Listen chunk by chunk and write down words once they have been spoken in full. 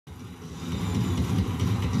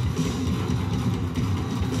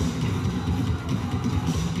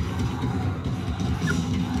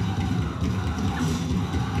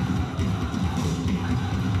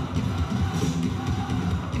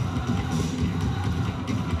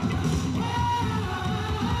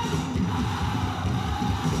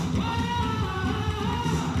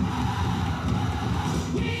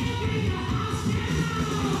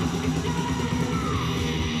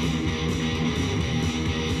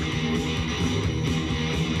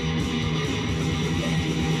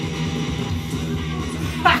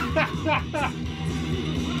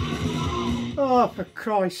Oh, for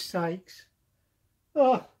Christ's sakes.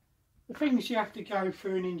 Oh, the things you have to go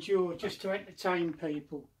through and endure just to entertain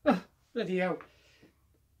people. Oh, bloody hell.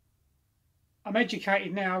 I'm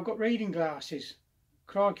educated now, I've got reading glasses.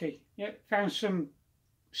 Crikey. Yeah, found some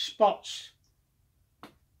spots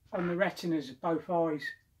on the retinas of both eyes.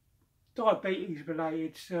 Diabetes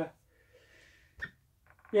related, so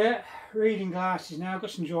yeah, reading glasses now. I've got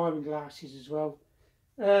some driving glasses as well.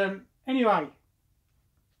 Anyway,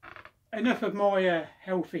 enough of my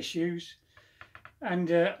health issues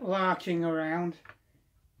and larking around.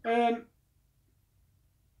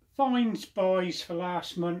 Fines buys for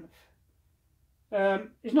last month.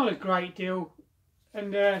 It's not a great deal,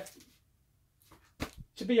 and to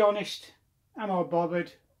be honest, am I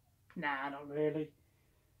bothered? Nah, not really.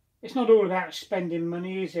 It's not all about spending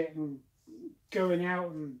money, is it, and going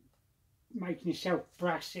out and making yourself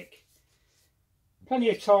brassic.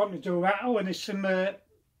 Plenty of time to do that. Oh, and there's some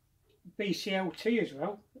Vclt as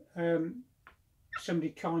well.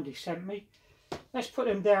 Somebody kindly sent me. Let's put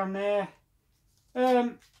them down there.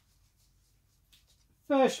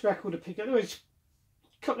 First record to pick up, there was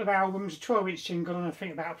a couple of albums, a 12-inch single and I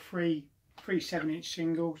think about three 7-inch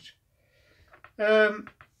singles.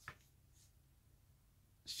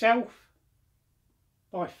 Self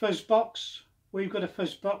by Fuzzbox. We've got a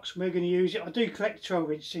Fuzzbox, we're going to use it. I do collect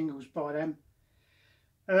 12-inch singles by them.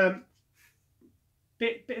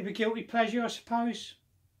 Bit of a guilty pleasure, I suppose.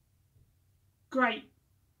 Great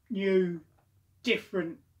new,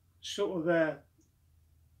 different sort of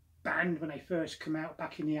band when they first come out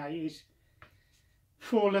back in the 80s.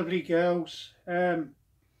 4 lovely girls.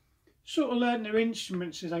 Sort of learned their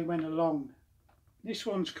instruments as they went along. This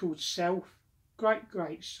one's called Self.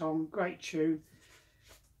 Great song, great tune.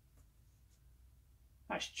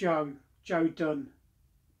 That's Joe Dunn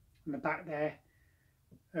on the back there.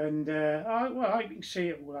 And well, I hope you can see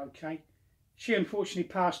it all okay. She unfortunately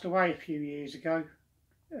passed away a few years ago.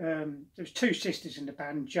 There was 2 sisters in the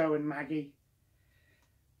band, Jo and Maggie.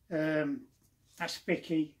 That's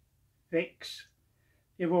Vicky, Vix.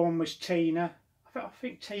 The other one was Tina. I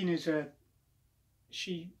think Tina's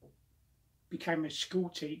she became a school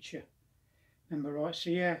teacher, remember right? So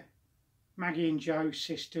yeah, Maggie and Jo,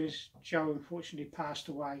 sisters. Jo unfortunately passed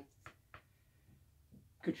away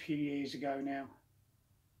a good few years ago now.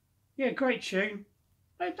 Yeah, great tune.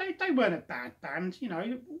 They weren't a bad band, you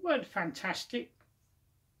know, weren't fantastic,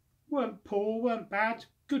 weren't poor, weren't bad.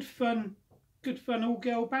 Good fun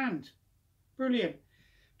all-girl band. Brilliant.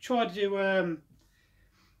 Tried to do,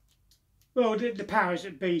 well, the powers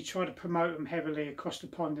that be tried to promote them heavily across the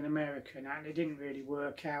pond in America and it didn't really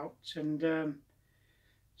work out. And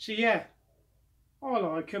so yeah, I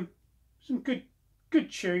like them. Some good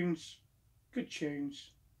tunes,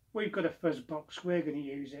 We've got a Fuzzbox, we're going to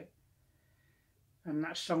use it. And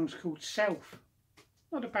that song's called Self.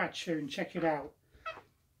 Not a bad tune, check it out.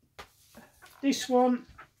 This one,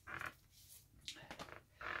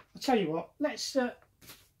 I'll tell you what, let's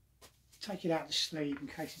take it out of the sleeve in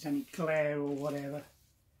case there's any glare or whatever.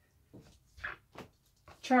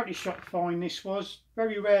 Charity shop find this was.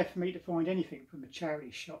 Very rare for me to find anything from a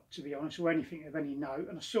charity shop, to be honest, or anything of any note,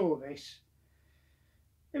 and I saw this.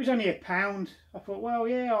 It was only £1. I thought, well,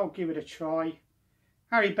 yeah, I'll give it a try.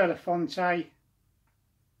 Harry Belafonte.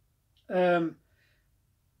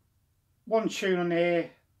 One tune on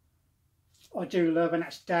here I do love, and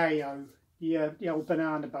that's Day-O, the old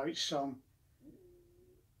Banana Boat song.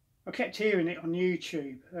 I kept hearing it on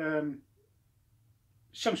YouTube,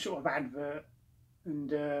 some sort of advert,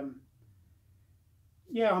 and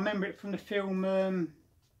yeah, I remember it from the film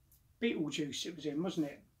Beetlejuice it was in, wasn't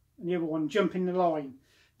it? And the other one, Jumping the Line,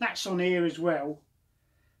 that's on here as well,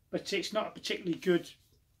 but it's not a particularly good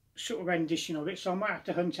sort of rendition of it, so I might have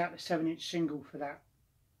to hunt out the 7-inch single for that.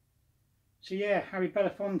 So yeah, Harry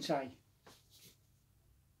Belafonte.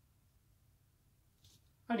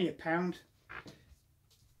 Only £1.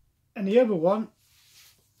 And the other one,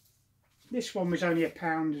 this one was only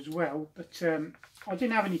 £1 as well, but I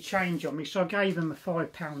didn't have any change on me, so I gave them a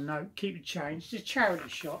 £5 note, keep the change. It's a charity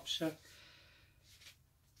shop, so.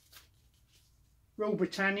 Rule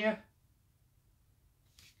Britannia,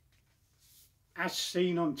 As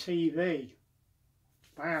Seen on TV.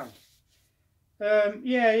 Wow.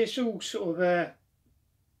 Yeah, it's all sort of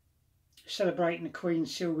celebrating the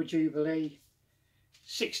Queen's Silver Jubilee.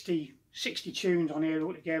 60 tunes on here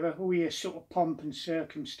altogether, all your sort of pomp and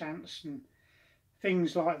circumstance and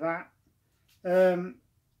things like that.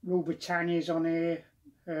 Rule Britannia's on here,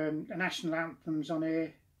 the national anthem's on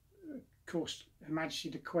here. Of course, Her Majesty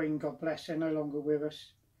the Queen, God bless her, no longer with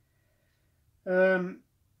us. I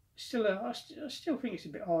still think it's a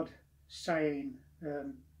bit odd saying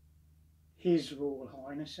His Royal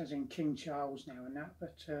Highness, as in King Charles now and that,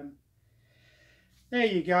 but there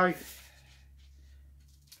you go.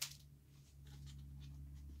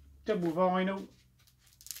 Double vinyl.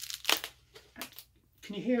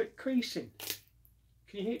 Can you hear it creasing?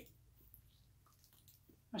 Can you hear it?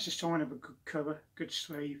 That's a sign of a good cover, good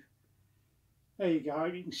sleeve. There you go,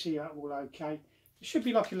 you can see that all okay. There should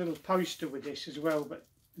be like a little poster with this as well, but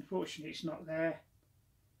unfortunately it's not there.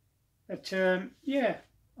 But yeah,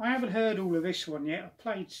 I haven't heard all of this one yet. I've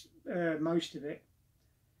played most of it.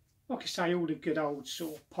 Like I say, all the good old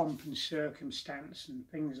sort of pomp and circumstance and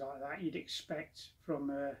things like that you'd expect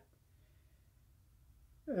from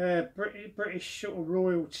British sort of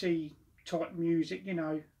royalty type music, you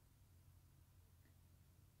know.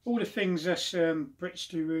 All the things us Brits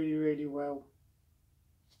do really, really well.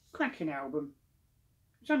 Cracking album.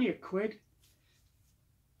 It's only £1.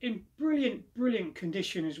 In brilliant, brilliant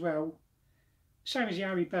condition as well. Same as the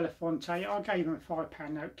Harry Belafonte. I gave him a £5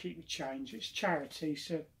 note, keep the change. It's charity,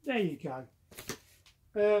 so there you go.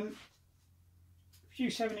 A few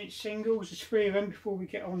 7-inch singles. There's 3 of them before we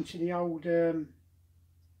get on to the old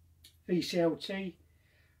Vclt.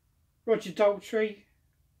 Roger Daltrey.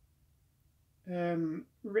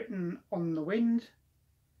 Written on the Wind.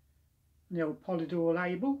 The old Polydor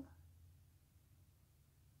label.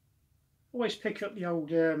 Always pick up the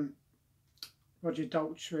old Roger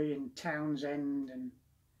Daltrey and Townsend and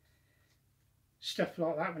stuff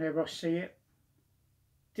like that whenever I see it.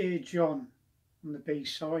 Dear John on the B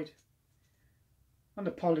side. On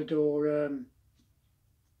the Polydor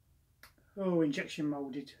injection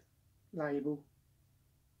moulded label.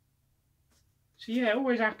 So yeah,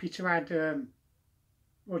 always happy to add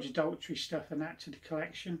Roger Daltrey stuff and that to the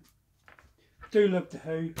collection. I do love The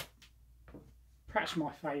Who. Perhaps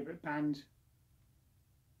my favourite band.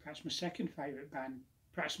 Perhaps my second favourite band.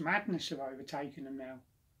 Perhaps Madness have overtaken them now.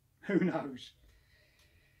 Who knows?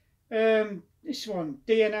 This one,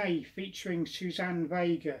 DNA, featuring Suzanne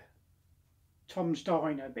Vega, Tom's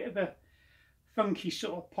Diner. A bit of a funky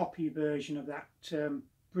sort of poppy version of that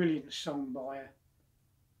brilliant song by her.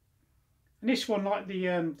 And this one, like the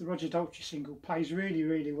Roger Daltrey single, plays really,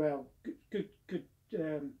 really well. Good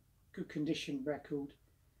condition record.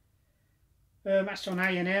 That's on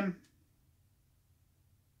A&M.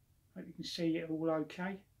 Hope you can see it all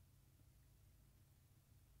okay.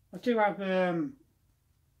 I do have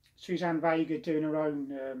Suzanne Vega doing her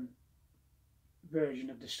own version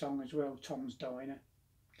of the song as well, Tom's Diner.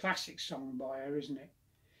 Classic song by her, isn't it?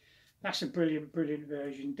 That's a brilliant, brilliant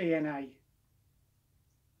version. DNA.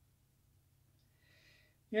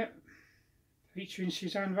 Yep. Featuring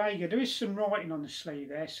Suzanne Vega. There is some writing on the sleeve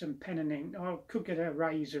there, some pen and ink. I could get a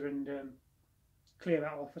razor and clear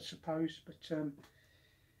that off, I suppose, but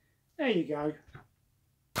there you go.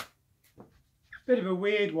 Bit of a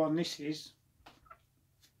weird one this is.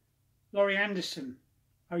 Laurie Anderson,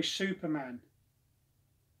 Oh Superman.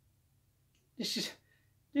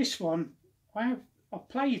 This one I've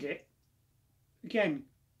played it again.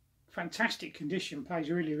 Fantastic condition, plays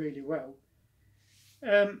really, really well.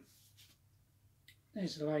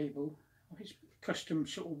 There's the label. It's custom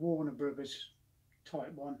sort of Warner Brothers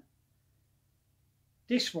type one.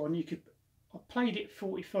 This one I played it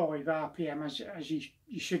 45 RPM as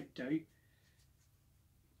you should do,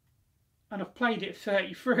 and I've played it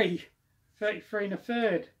 33 and a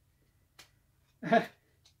third,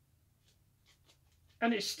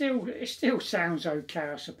 and it still sounds okay,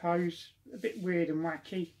 I suppose. A bit weird and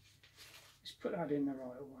wacky. Let's put that in the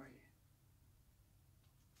right way.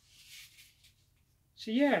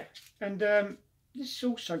 So yeah, and this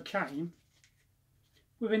also came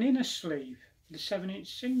with an inner sleeve, the 7-inch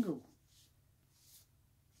single.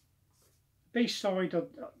 B-side of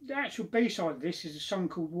the actual B-side of this is a song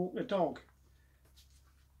called Walk the Dog.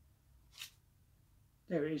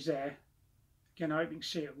 There it is there. Again, I hope you can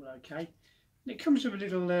see it all okay. And it comes with a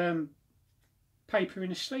little paper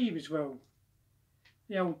in a sleeve as well.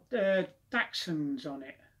 The old Dachshunds on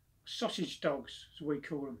it, sausage dogs as we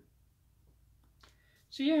call them.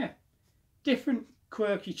 So yeah, different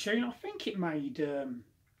quirky tune. I think it made, did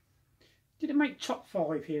it make top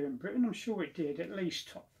 5 here in Britain? I'm sure it did, at least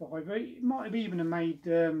top 5. It might have even made,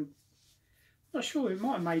 not sure, it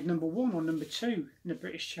might have made number 1 or number 2 in the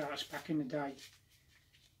British charts back in the day.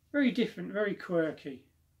 Very different, very quirky.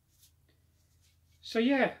 So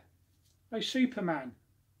yeah, Oh Superman,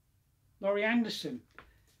 Laurie Anderson.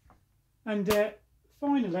 And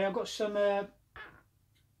finally I've got some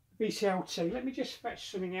Vclt. Let me just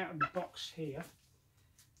fetch something out of the box here.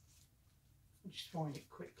 I'll just find it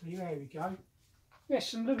quickly. There we go.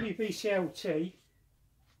 Yes, some lovely Vclt.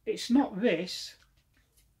 It's not this.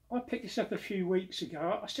 I picked this up a few weeks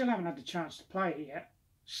ago. I still haven't had the chance to play it yet.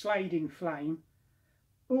 Slade In Flame.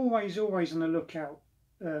 Always on the lookout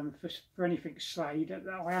for anything Slade that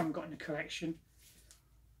I haven't got in the collection.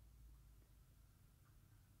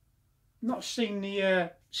 Not seen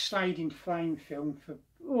the Slade In Flame film for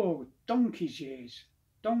donkey's years.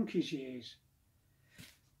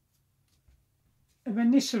 And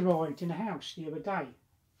when this arrived in the house the other day,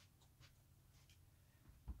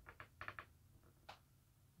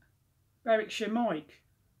 Berwickshire Mike,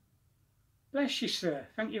 bless you sir,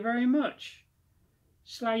 thank you very much.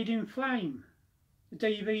 Slade In Flame, the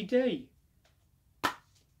DVD.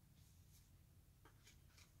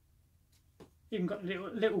 Even got a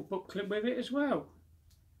little booklet with it as well.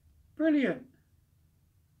 Brilliant.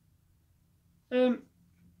 The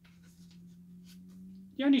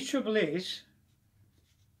only trouble is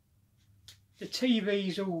the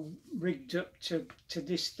TV's all rigged up to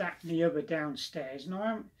this, that and the other downstairs, and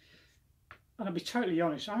I'll be totally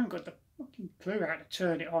honest, I haven't got the fucking clue how to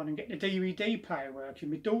turn it on and get the DVD player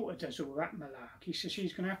working. My daughter does all that malarkey, so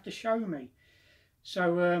she's going to have to show me.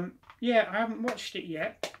 So yeah, I haven't watched it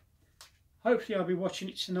yet. Hopefully I'll be watching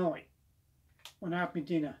it tonight when I have my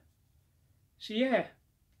dinner. So yeah,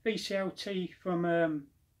 Vclt from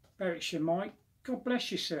Berwickshire Mike. God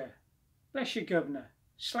bless you sir. Bless you governor.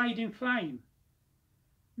 Slade In Flame.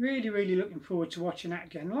 Really looking forward to watching that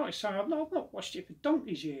again. Like I say, I've not watched it for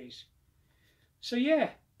donkey's years. So yeah,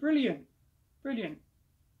 brilliant.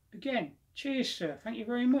 Again, cheers sir, thank you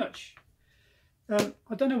very much. I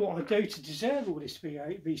don't know what I do to deserve all this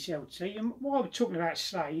VCLT. And while we're talking about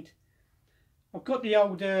Slade, I've got the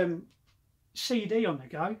old CD on the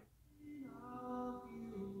go.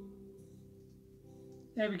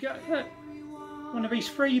 There we go, look. One of these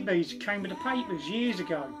freebies that came with the papers years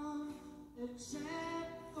ago.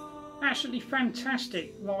 Absolutely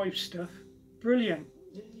fantastic live stuff, brilliant.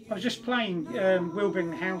 I was just playing We'll Bring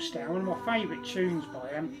the House Down, one of my favourite tunes by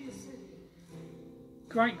him.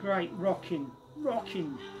 Great rocking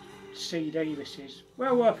CD this is.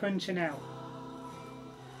 Well worth hunting out.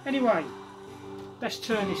 Anyway, let's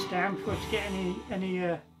turn this down before to get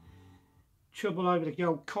any trouble over the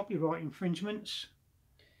old copyright infringements.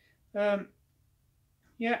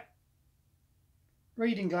 Yeah,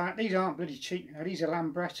 reading glass, these aren't bloody cheap, you know, these are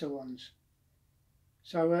Lambretta ones.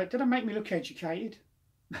 So did I make me look educated?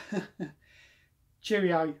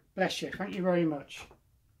 Cheerio, bless you, thank you very much.